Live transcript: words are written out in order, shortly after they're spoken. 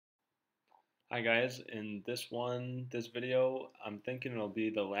Hi guys, in this video, I'm thinking it'll be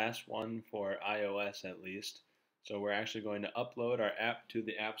the last one for iOS at least. So we're actually going to upload our app to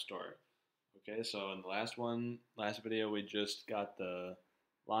the App Store. Okay, so in the last video, we just got the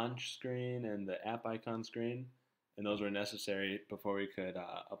launch screen and the app icon screen, and those were necessary before we could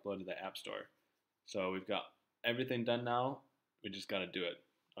upload to the App Store. So we've got everything done now, we just got to do it.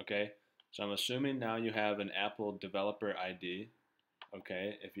 Okay, so I'm assuming now you have an Apple Developer ID.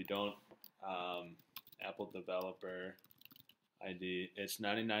 Okay, if you don't, Apple Developer ID, it's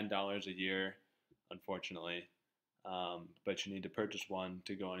 $99 a year, unfortunately, but you need to purchase one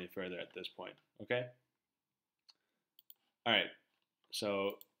to go any further at this point. Okay? All right,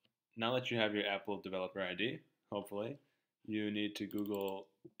 so now that you have your Apple Developer ID, hopefully, you need to Google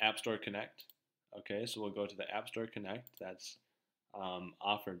App Store Connect. Okay, so we'll go to the App Store Connect that's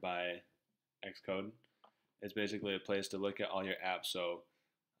offered by Xcode. It's basically a place to look at all your apps. So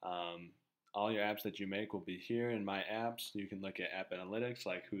all your apps that you make will be here in My Apps. You can look at app analytics,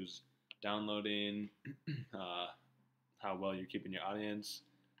 like who's downloading, how well you're keeping your audience,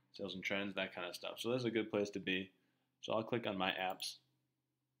 sales and trends, that kind of stuff. So this is a good place to be. So I'll click on My Apps.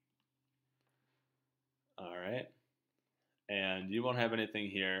 All right. And you won't have anything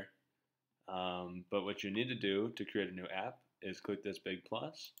here. But what you need to do to create a new app is click this big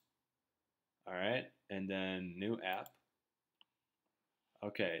plus. All right. And then New App.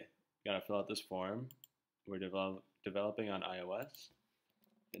 Okay. Got to fill out this form. We're developing on iOS.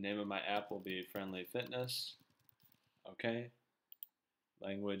 The name of my app will be Friendly Fitness. Okay.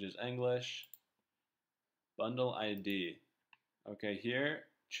 Language is English. Bundle ID. Okay, here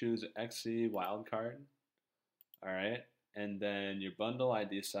choose XC wildcard. All right. And then your bundle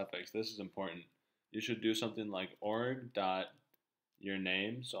ID suffix. This is important. You should do something like org dot your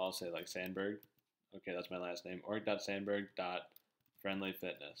name. So I'll say like Sandberg. Okay, that's my last name. Org dot Sandberg dot friendly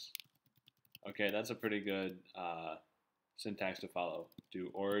fitness. Okay, that's a pretty good syntax to follow. Do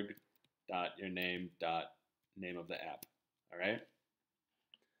org dot your name dot name of the app. All right.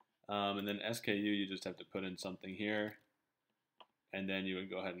 And then SKU, you just have to put in something here, and then you would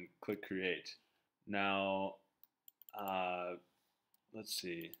go ahead and click create. Now, let's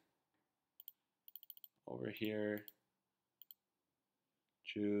see. Over here,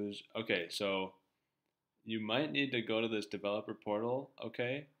 choose. Okay, so you might need to go to this developer portal,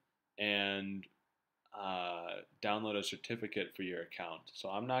 okay, and download a certificate for your account. So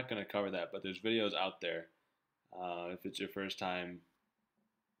I'm not going to cover that, but there's videos out there. If it's your first time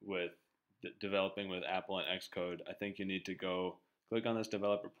with developing with Apple and Xcode, I think you need to go click on this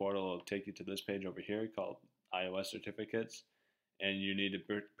developer portal. It'll take you to this page over here called iOS certificates, and you need to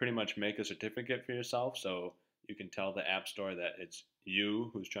pretty much make a certificate for yourself so you can tell the App Store that it's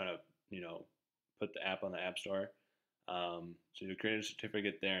you who's trying to, put the app on the App Store. So you create a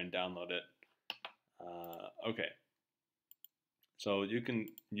certificate there and download it. Okay. So you can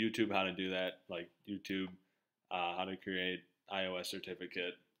YouTube how to do that, like YouTube how to create iOS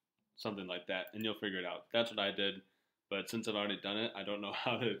certificate, something like that, and you'll figure it out. That's what I did, but since I've already done it, I don't know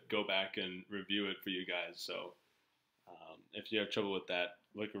how to go back and review it for you guys. So if you have trouble with that,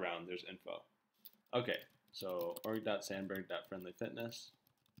 look around. There's info. Okay, so org.sandberg.friendlyfitness.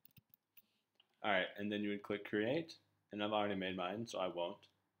 All right, and then you would click create, and I've already made mine, so I won't.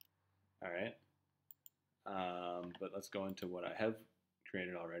 All right, but let's go into what I have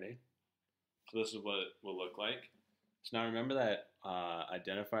created already. So this is what it will look like. So now remember that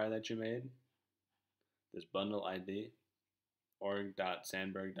identifier that you made, this bundle ID,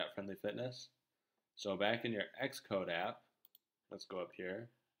 org.sandberg.friendlyfitness. So back in your Xcode app, let's go up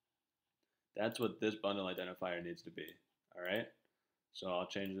here. That's what this bundle identifier needs to be. All right. So I'll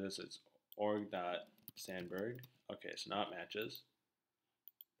change this. It's org.sandberg. Okay, so now it matches.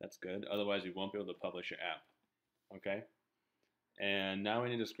 That's good. Otherwise, you won't be able to publish your app. Okay. And now we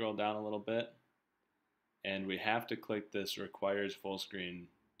need to scroll down a little bit, and we have to click this requires full screen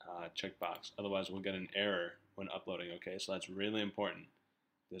checkbox. Otherwise, we'll get an error when uploading. Okay, so that's really important.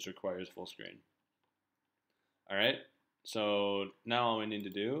 This requires full screen. All right. So now all we need to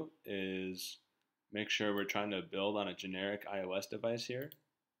do is make sure we're trying to build on a generic iOS device here.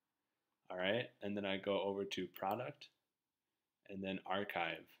 All right, and then I go over to product and then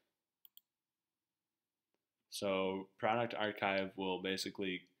archive. So product archive will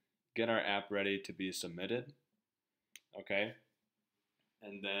basically get our app ready to be submitted. Okay,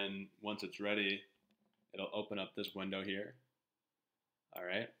 and then once it's ready, it'll open up this window here. All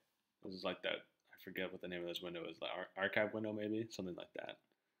right, this is like that. I forget what the name of this window is, the archive window maybe, something like that.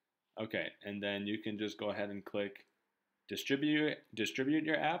 Okay, and then you can just go ahead and click distribute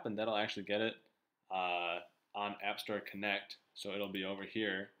your app, and that'll actually get it on App Store Connect. So it'll be over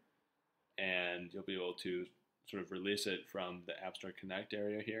here, and you'll be able to sort of release it from the App Store Connect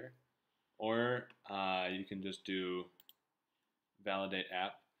area here. Or you can just do validate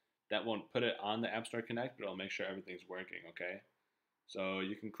app. That won't put it on the App Store Connect, but it'll make sure everything's working, okay? So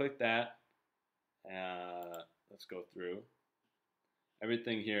you can click that. Let's go through.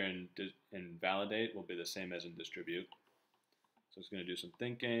 Everything here in validate will be the same as in distribute. So it's going to do some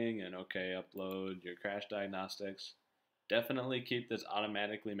thinking and okay, upload your crash diagnostics. Definitely keep this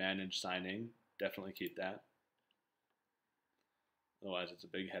automatically managed signing. Definitely keep that. Otherwise it's a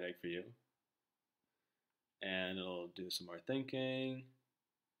big headache for you. And it'll do some more thinking.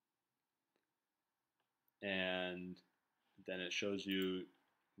 And then it shows you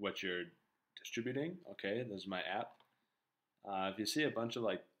what you're distributing. Okay, this is my app. If you see a bunch of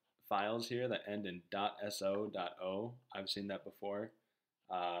like files here that end in .so, .o, I've seen that before.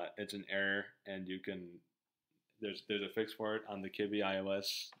 It's an error, and you can there's a fix for it on the Kivy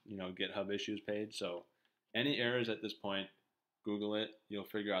iOS GitHub issues page. So any errors at this point, Google it. You'll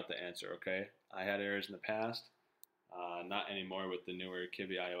figure out the answer. Okay, I had errors in the past, not anymore with the newer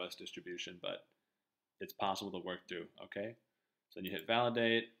Kivy iOS distribution, but it's possible to work through. Okay, so then you hit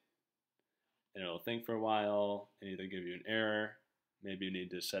validate, and it'll think for a while and either give you an error. Maybe you need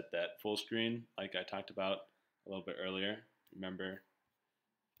to set that full screen like I talked about a little bit earlier. Remember,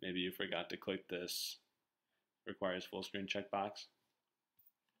 maybe you forgot to click this requires full screen checkbox.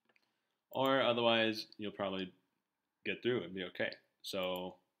 Or otherwise, you'll probably get through and be okay.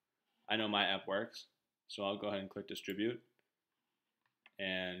 So I know my app works, so I'll go ahead and click distribute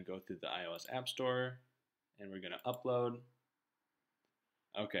and go through the iOS App Store, and we're going to upload.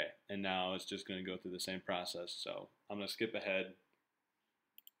 Okay, and now it's just going to go through the same process. So I'm going to skip ahead.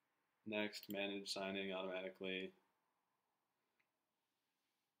 Next, manage signing automatically.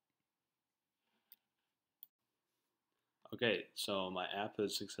 Okay, so my app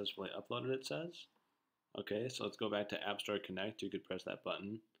has successfully uploaded, it says. Okay, so let's go back to App Store Connect. You could press that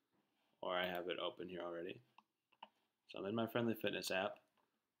button, or I have it open here already. So I'm in my Friendly Fitness app.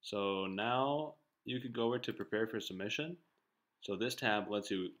 So now you could go over to Prepare for Submission. So this tab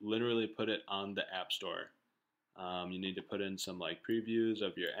lets you literally put it on the App Store. You need to put in some like previews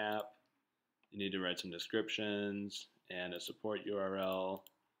of your app. You need to write some descriptions and a support URL,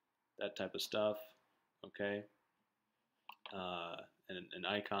 that type of stuff. Okay, and an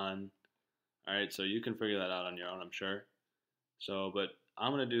icon. All right, so you can figure that out on your own, I'm sure. So, but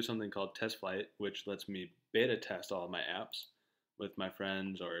I'm gonna do something called TestFlight, which lets me beta test all of my apps with my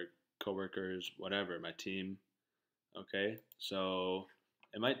friends or coworkers, whatever, my team. Okay, so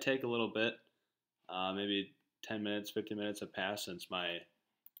it might take a little bit, maybe 10 minutes, 15 minutes have passed since my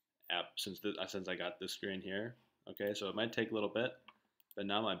app, since I got this screen here. Okay, so it might take a little bit, but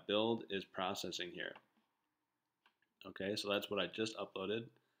now my build is processing here. Okay, so that's what I just uploaded.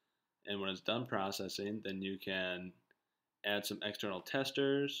 And when it's done processing, then you can add some external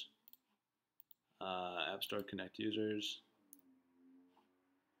testers, App Store Connect users.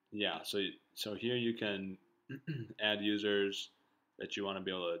 Yeah, so here you can add users that you want to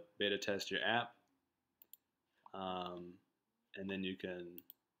be able to beta test your app, and then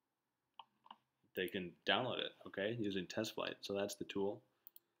they can download it, okay, using TestFlight. So that's the tool.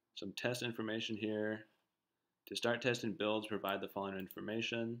 Some test information here. To start testing builds, provide the following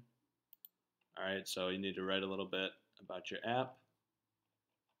information. All right, so you need to write a little bit about your app,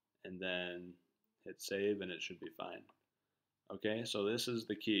 and then hit save, and it should be fine. Okay, so this is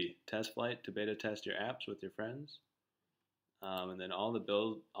the key: TestFlight to beta test your apps with your friends, and then all the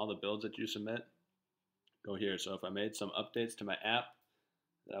builds that you submit go here. So if I made some updates to my app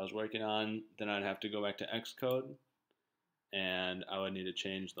that I was working on, then I'd have to go back to Xcode, and I would need to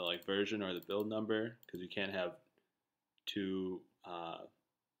change the version or the build number, because you can't have two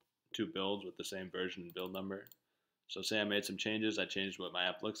builds with the same version and build number. So say I made some changes, I changed what my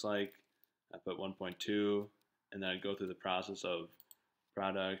app looks like, I put 1.2, and then I'd go through the process of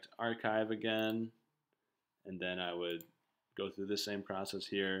product archive again, and then I would go through the same process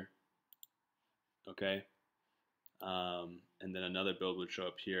here, okay, and then another build would show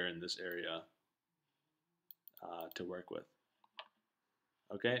up here in this area to work with.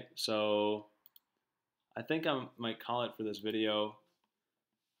 Okay, so I think I might call it for this video.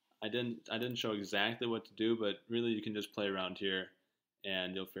 I didn't show exactly what to do, but really you can just play around here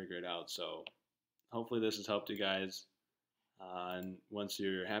and you'll figure it out. So hopefully this has helped you guys. And once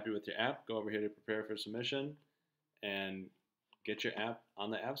you're happy with your app, go over here to Prepare for Submission and get your app on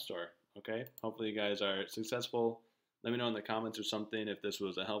the App Store. Okay, hopefully you guys are successful. Let me know in the comments or something if this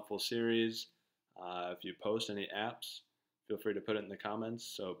was a helpful series. If you post any apps, feel free to put it in the comments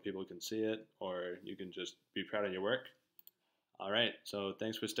so people can see it, or you can just be proud of your work. All right, so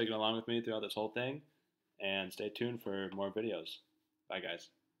thanks for sticking along with me throughout this whole thing, and stay tuned for more videos. Bye, guys.